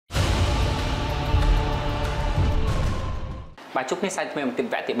bà chúc nên sai mình tìm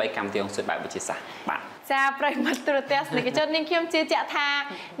vẽ thì bay cầm tiền suốt bài buổi chia sẻ bạn chaประมาทตัวเตสเลยก็จนนิ่งเข้มชื่อจะทา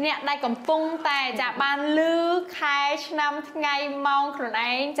เนี่ยได้กำปงแต่จะบานลือใครนำไงมองคนไอ้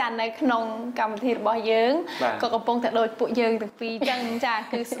จะในขนมกำทีบ่อยืงก็กำปงแต่โดยปุยืงถึงปีจังจ้า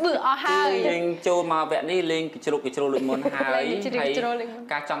คือบื้ออ้อหายยิงโจมาแบบนี้ลิงกิจรุลุมนหายให้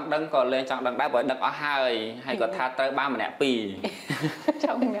การจังดังก่อนเลยจังดังได้บ่ดังอ้อหายให้ก็ท่าเตอบ้านมันเนี่ยปี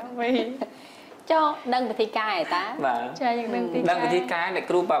จังเนี่ยปีcho đăng về thi cài ta chơi những đăng về thi cài này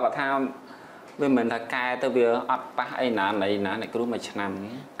kêu bà tham với mình là cài từ việc ọt pa ấy này kêu mà chăm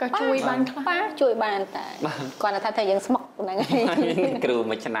có chui bàn pa chui bàn ta còn là thay thay những smoke này kêu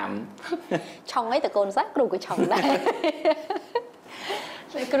mà chăm chồng ấy từ con rác kêu cái chồng đây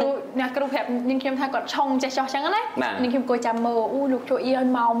nhà kêu hẹp nhưng khi thay còn chồng chạy cho chẳng đấy nhưng khi coi chăm mờ lục cho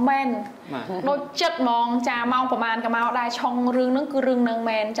yên màu men đôi chất mong trà mongประมาณกับมาวได้ช่องเรื่องนั่นคือเรื่องนางแม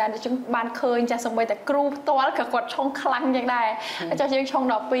นจานจะจึงบานเคยจะส่งไปแต่กรูตัวแล้วก็กดช่องคลังยังได้จะยังช่อง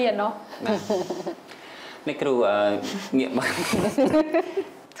ดอกเปลี่ยนเนาะนี่ครูเงียบมาก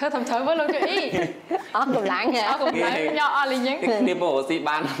เธอทำเธอว่าเราจะอีอ๋อกลุ่มล้างไงอ๋อกลุ่มล้างย่ออะไรยังนี่โบสีบ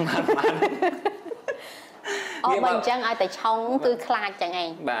านmình chẳng ai tại trong từ khai chẳng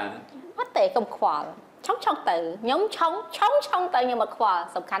ai có thể cầm khỏa trong từ nhóm trong từ nhưng mà khỏa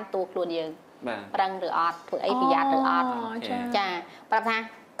sầm khăn tuột luôn dương răng rửa ọt thuộc ấy bị giặt rửa ọt chà bà tha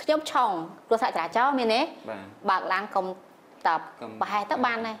nhóm trong tôi sẽ trả cho mình đấy bà lang công tập bà hai tác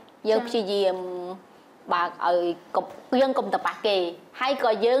ban này dương chỉ gì bà ở cục dân công tập bạc kỳ hay có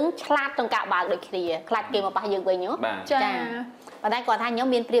dương chat trong cả bà được kìa chat kia mà bà dương về nhớ chà bà đây còn thay nhóm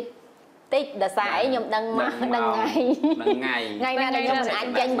miền Việt tích đã sai nhom đăng ngày nay đây mình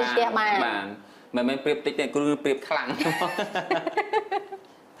anh danh bị kia mà mình Priệp tích này cứ Priệp khẳng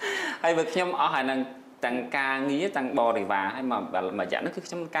hay việc nhom ở hải năng tăng ca nghĩ tăng bò để vả hay mà chẳng nó cứ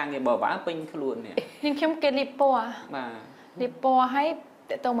trong ca nghe bò vả pin luôn nè nhưng khi cái lipo hay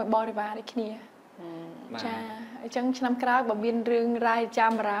để tôi mới bò để vả đấy kia cha chẳng năm cái bảo biên rương rai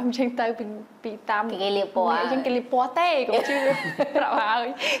cham ram chẳng tới bị tam cái lipo chẳng cái lipo tê cũng chưa rõ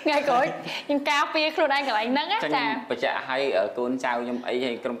ơi ngay coi nhưng cao pia luôn anh cả anh nắng á cha bà cha hay ở con trao nhom ấy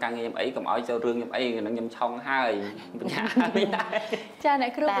hay trong căn nhom ấy còn ở cho rương nhom ấy nó nhom chong hai cha này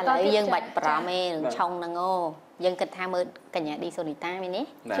cứ ta lấy dân bạch brame chong là ngô dân kịch tham ơn cả nhà đi sonita mình nhé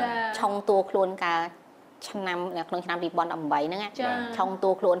chong tua luôn cả năm là năm bị bọn ẩm bảy nữa nghe trong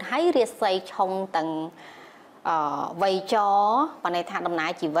tua luôn thấy riết xây trong tầng vây chó còn này thằng đầm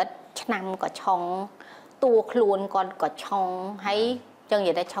nái chỉ vất năm có trong tua luôn còn có trong thấy chân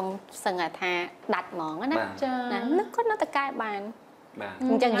gì đây trong sân à tha đặt món á nó có nó ta cài bàn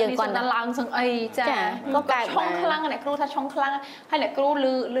chân dừng còn là lăng sân ấy cha có cài trong khăn này kêu tha trong khăn hay là kêu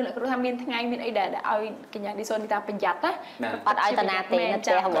lư lại kêu tham miên ngay miên ấy để ao cái nhà đi xuân đi ta bình giặt á ở ai ta nà tiền nó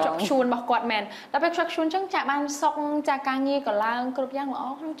treo chọc chuồn bọc quạt mềnแล้วไปchọc chuồn chẳng chả ban sọc chả ca nghi còn lang kêu giang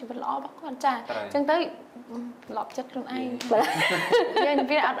lõ không chỉ vật lõ bọc quạt chả chẳng tới lọp chất luôn anh dân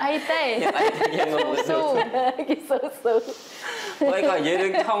viên ở đây tê su với coi dưới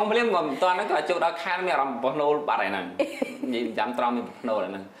đường thông mới lên mà toàn nó coi chỗ đó khan mẹ làm bón nô bà này nè gì dám trao mình bón nô này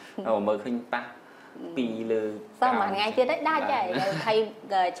nè rồi mới khinh ta pì lư sao mà ngày chưa đấy đa chạy thầy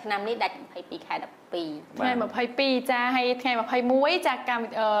năm nay đặt thầy pì khai đập pì ngày mà thầy pì cha hay ngày mà thầy muối cha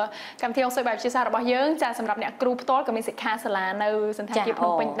cầm theo soi bài chia sẻរបស់យើងចាសម្រាប់អ្នកគ្រូផ្ទាល់ក៏មានសិក្ខាសាលានៅសន្តាគារភ្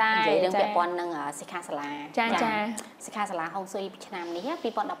នំពេញដែរនិយាយរឿងពាក់ព័ន្ធនឹងសិក្ខាសាលាចាសិក្ខាសាលាហុងស៊ុយឆ្នាំនេះ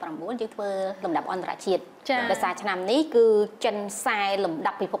2019យើងធ្វើលំដាប់អន្តរជាតិដោយសារឆ្នាំនេះគឺចិនខ្សែលំ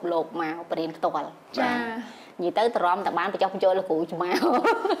ដាប់ពិភពលោកមកបរិញ្ញាផ្ទាល់ចានិយាយទៅតរំតបានបញ្ចុះបញ្ចូលលោកគ្រូច្មៅ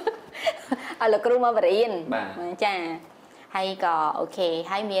ឲ្យលោកគ្រូមកបរិញ្ញាចាហើយក៏អូខេ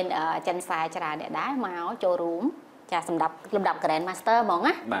ហើយមានចិនខ្សែច្រើនអ្នកដែរមកចូលរួមចាសម្រាប់លំដាប់ Grand Master ហ្មង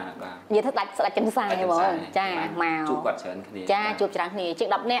ណាបាទនិយាយថាដាច់ស្ដាច់ចិនខ្សែហ្មងចាមកជួបគាត់ច្រើនគ្នាចាជួបច្រើនគ្នាជាង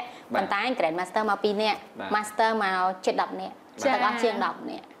10នាក់ប៉ុន្តែ Grand Master មក2នាក់ Master មកជិត10នាក់ទាំងអស់ជាង10នា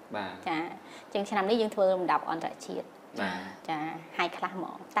ក់បាទចាជាងឆ្នាំនេះយើងធ្វើលំដាប់អន្តរជាតិបាទចាហើយខ្លះហ្ម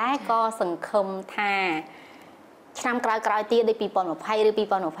ងតែក៏សង្ឃឹមថាឆ្នាំក្រោយៗទៀតដូច2020ឬ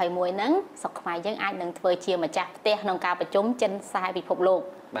2021ហ្នឹងស្រុកខ្មែរយើងអាចនឹងធ្វើជាម្ចាស់ផ្ទះក្នុងការប្រជុំចិនខ្សែពិភពលោក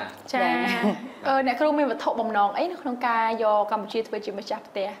បាទចាអ្នកគ្រូមានវត្ថុបំណងអីក្នុងការយកកម្ពុជាធ្វើជាម្ចាស់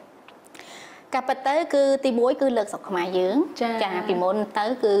ផ្ទះការពិតទៅគឺទី1គឺលើកស្រុកខ្មែរយើងចាពីមុនទៅ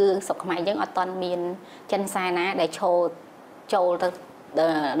គឺស្រុកខ្មែរយើងអត់ទាន់មានចិនខ្សែណាដែលចូលទៅ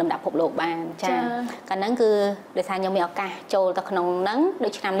លំដាប់ពិភពលោកបានចាកាលហ្នឹងគឺដោយសារខ្ញុំមានឱកាសចូលទៅក្នុងហ្នឹងដូ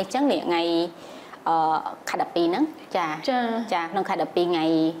ចឆ្នាំនេះចឹងនេះថ្ងៃខែ12ហ្នឹងចាក្នុងខែ12ថ្ងៃ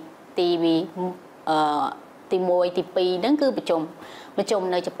ទី1ទី2ហ្នឹងគឺប្រជុំ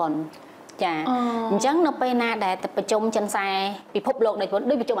នៅជប៉ុន ចាអញ្ចឹងនៅពេលណាដែលប្រជុំចិនសែពិភពលោកដូច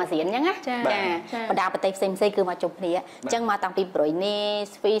ប្រជុំអាស៊ានអញ្ចឹងណាចាបណ្ដាប្រទេសផ្សេងៗគឺមកជុំគ្នាអញ្ចឹងមកតាំងពីប្រ៊ុយណេ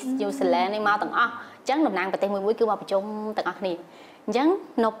ស្វីសញូហ្សេឡង់នេះមកទាំងអស់អញ្ចឹងតំណាងប្រទេសមួយគឺមកប្រជុំទាំងអស់គ្នាអញ្ចឹង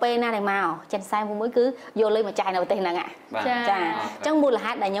នៅពេលណាដែលមកចិនសែមួយគឺយកលុយមកចាយនៅប្រទេសហ្នឹងចាអញ្ចឹងមូល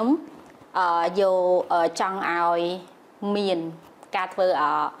ហេតុដែលខ្ញុំយកចង់ឲ្យមានការធ្វើ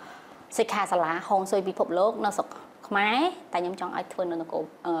សិក្ខាសាលាហុងស៊ុយពិភពលោកនៅស្រុកខ្មែរតែខ្ញុំចង់ឲ្យធ្វើនៅនគរ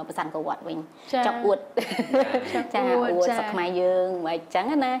ប្រសានគរវត្តវិញចង់អួតចាអួតស្រុកខ្មែរយើងមិនអញ្ចឹង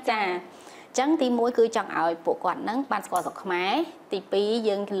ណាចាអញ្ចឹងទី1គឺចង់ឲ្យពួកគាត់ហ្នឹងបានស្គាល់ស្រុកខ្មែរទី2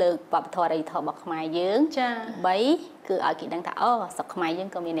យើងលើកវប្បធម៌អរិយធម៌របស់ខ្មែរយើងចា3គឺឲ្យគេដឹងថាអូស្រុកខ្មែរយើង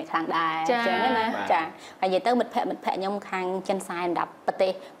ក៏មានអ្នកខ្លាំងដែរអញ្ចឹងណាចាហើយនិយាយទៅមិត្តភ័ក្តិខ្ញុំខាងចិនសែន10ប្រទេ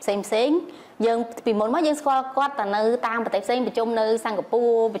សផ្សេងយើងពីមុនមកយើងស្គាល់គាត់តែនៅតាមប្រទេសផ្សេងប្រជុំនៅសិង្ហបុ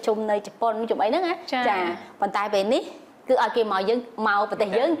រីប្រជុំនៅជប៉ុនជុំអីហ្នឹងណាចាប៉ុន្តែពេលនេះគឺឲ្យគេមកយើងមកប្រទេស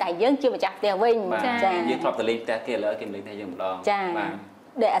យើងតែយើងជាម្ចាស់ផ្ទះវិញចាយើងធ្លាប់ទៅលេងផ្ទះគេឥឡូវគេលេងផ្ទះយើងម្ដងចា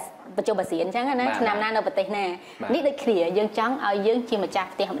ដែលប្រជុំអាស៊ានអញ្ចឹងណាឆ្នាំណានៅប្រទេសណានេះដូចគ្នាយើងចង់ឲ្យយើងជាម្ចាស់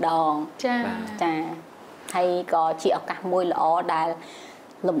ផ្ទះម្ដងចាហើយក៏ជាឱកាសមួយល្អដែល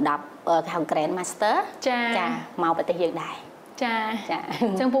លំដាប់ខាង Grand Master ចាមកប្រទេសយើងដែរចា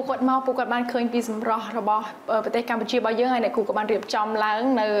អញ្ចឹងពួកគាត់មកពួកគាត់បានឃើញពីសម្រស់របស់ប្រទេសកម្ពុជារបស់យើងហើយអ្នកគ្រូក៏បានរៀបចំឡើង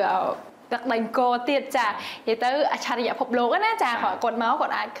នៅទឹកដីអង្គរទៀតចានិយាយទៅអច្ឆរិយភពលោកណាចាគាត់មកគា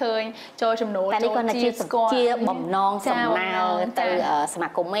ត់អាចឃើញចូលចំណូលចូលជាបំណងសំណើទៅសមា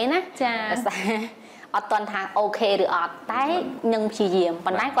គមឯណាចាអត់តន់ថាអូខេឬអត់តែនឹងព្យាយាម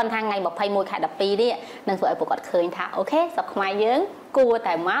ប៉ុន្តែគាត់ថាថ្ងៃ21ខែ12នេះនឹងធ្វើឲ្យពួកគាត់ឃើញថាអូខេស្រុកខ្មែរយើងគួរ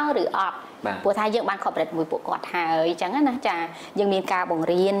តែមកឬអត់ព្រោះថាយើងបាន corporate មួយពួកគាត់ហើយអញ្ចឹងណាចាយើងមានការបង្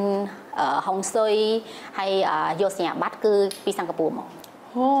រៀនហុងស៊ុយហើយយកសញ្ញាបត្រគឺពីសិង្ហបុរីមក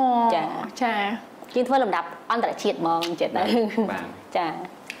អូចាយើងធ្វើលំដាប់អន្តរជាតិហ្មងចេះទៅចា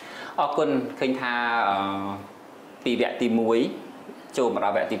អរគុណឃើញថាពីវគ្គទី1ចូលមកដ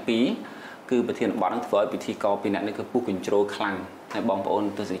ល់វគ្គទី2គឺប្រធានបទនឹងធ្វើឲ្យពិធីករពីអ្នកនេះគឺពុះកញ្ជ្រោលខ្លាំងហើយបងប្អូន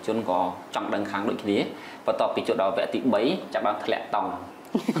ទស្សនិកជនក៏ចង់ដឹងខ្លាំងដូចគ្នាបន្ទាប់ពីចូលដល់វគ្គទី3ចាប់បានធ្លាក់តង់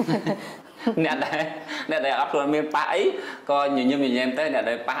អ្នកដែលអត់ខ្លួនមានប៉ះអីក៏ញញឹមញញែមទៅអ្នក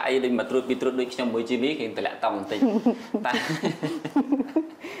ដែលប៉ះអីដូចមកត្រួតពីត្រួតដូចខ្ញុំមួយជីវីគេធ្លាក់តង់បន្តិច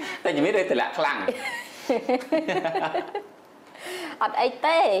តែជំរាបដូចធ្លាក់ខ្លាំងអត់អី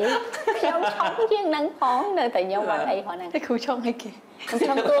ទេខ្ញុំឆុងជាងនឹងផងនៅតែខ្ញុំអត់អីផងហ្នឹងតែគ្រូឆុងឲ្យគេខ្ញុំ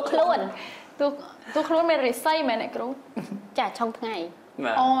ឆុងតួខ្លួនតួខ្លួនមានរិស័យមែនអ្នកគ្រូចាឆុងថ្ងៃ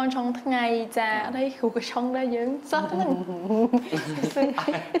អូឆុងថ្ងៃចាអត់អីគ្រូក៏ឆុងដែរយើងសោះហ្នឹង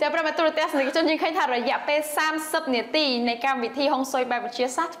ចាប្រាប់មកទូរទស្សនិកជនយើងឃើញថារយៈពេល30នាទីនៃកម្មវិធីហុងស៊ុយបែបវិទ្យា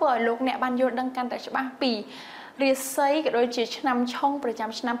សាស្ត្រធ្វើឲ្យលោកអ្នកបានយល់ដឹងកាន់តែច្បាស់ពីរាសីក៏ដូចជាឆ្នាំឆុងប្រចាំ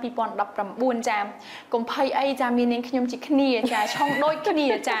ឆ្នាំ2019ចាកុំភ័យអីចាមាននាងខ្ញុំជាគ្នាចាឆុងដូចគ្នា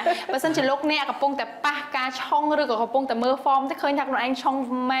ចាបើសិនជាលោកអ្នកកំពុងតែប៉ះការឆុងឬក៏កំពុងតែមើល form ទៅឃើញថាខ្លួនឯងឆុង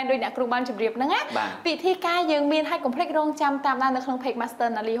មែនដូចអ្នកគ្រូបានជម្រាបហ្នឹងណាពិធីការយើងមានឲ្យកុំភ្លេចរងចាំតាមដាននៅក្នុង page Master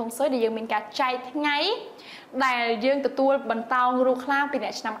Naly ហុងស៊ុយដែលយើងមានការចែកថ្ងៃដែលយើងទទួលបន្តោងរូបខ្លាំងពីអ្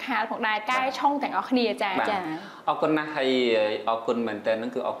នកឆ្នាំខាលផងដែរកែឆុងទាំងអស់គ្នាចាអរគុណណាស់ហើយអរគុណមែនតើហ្នឹ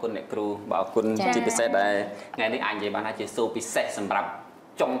ងគឺអរគុណអ្នកគ្រូបាទអរគុណជាពិសេសដែលថ្ងៃនេះអាចនិយាយបានថាជាសូពិសេសសម្រាប់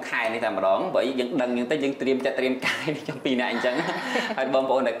ចុងខែនេះតែម្ដងបើយើងដឹងអញ្ចឹងទៅយើងត្រៀមចិត្តត្រៀមកាយចំពីអ្នកអញ្ចឹងហើយបង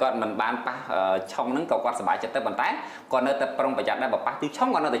ប្អូនដែលគាត់មិនបានប៉ះឆុងហ្នឹងក៏គាត់សប្បាយចិត្តទៅប៉ុន្តែគាត់នៅតែប្រុងប្រយ័ត្នដែរបើប៉ះទីឆុង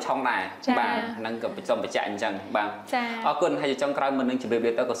គាត់នៅតែឆុងដែរបាទហ្នឹងក៏សូមបញ្ជាក់អញ្ចឹងបាទអរគុណហើយចុងក្រោយមុននឹងជម្រាប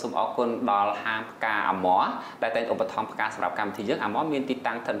លាទៅក៏សូមអរគុណដល់ហាងផ្កាអមរដែលតែងឧបត្ថម្ភផ្កាសម្រាប់កម្មវិធីយើងអមរមានទី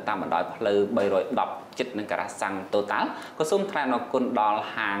តាំងស្ថិតតាមបណ្ដោយផ្លូវ310ចិត្តនឹងការ៉ាសាំង total ក៏សូមថ្លែងអរគុណដល់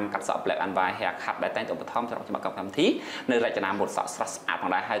ហាងកាត់សក់ Black and White Haircut ដែលតែងតែឧបត្ថម្ភសម្រាប់ច្បាប់កម្មវិធីនៅរចនាម៉ូដសក់ស្រស់ស្អាតផ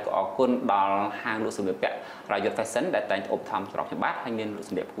ងដែរហើយក៏អរគុណដល់ហាងលក់សម្លៀកបំពាក់ Riot Fashion ដែលតែងតែឧបត្ថម្ភសម្រាប់ច្បាប់ហើយមានលក់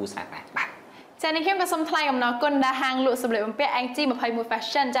សម្លៀកគូស្អាតដែរបាទចា៎នេះខ្ញុំក៏សូមថ្លែងអំណរគុណដល់ហាងលក់សម្លៀកបំពាក់ NG21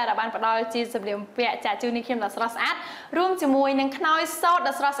 Fashion ចា៎ដែលបានផ្ដល់ជាសម្លៀកបំពាក់ចា៎ជូននេះខ្ញុំដ៏ស្រស់ស្អាតរួមជាមួយនឹងខ្នើយសូត្រ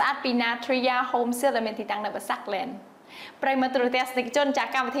ដ៏ស្រស់ស្អាតពី Natria Home Sale ដែលមានទីតាំងនៅបាសាក់ឡែនប្រិយមិត្តទូរទស្សនិកជនចា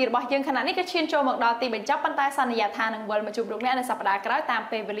កម្មវិធីរបស់យើងខណៈនេះក៏ឈានចូលមកដល់ទីបញ្ចប់ប៉ុន្តែសន្យាថានឹងវិលមកជួបលោកអ្នកនៅសប្តាហ៍ក្រោយតាម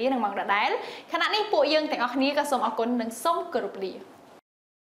ពេលវេលានិងម៉ោងដដែលខណៈនេះពួកយើងទាំងអស់គ្នាក៏សូមអរគុណនិងសូមគោរពលា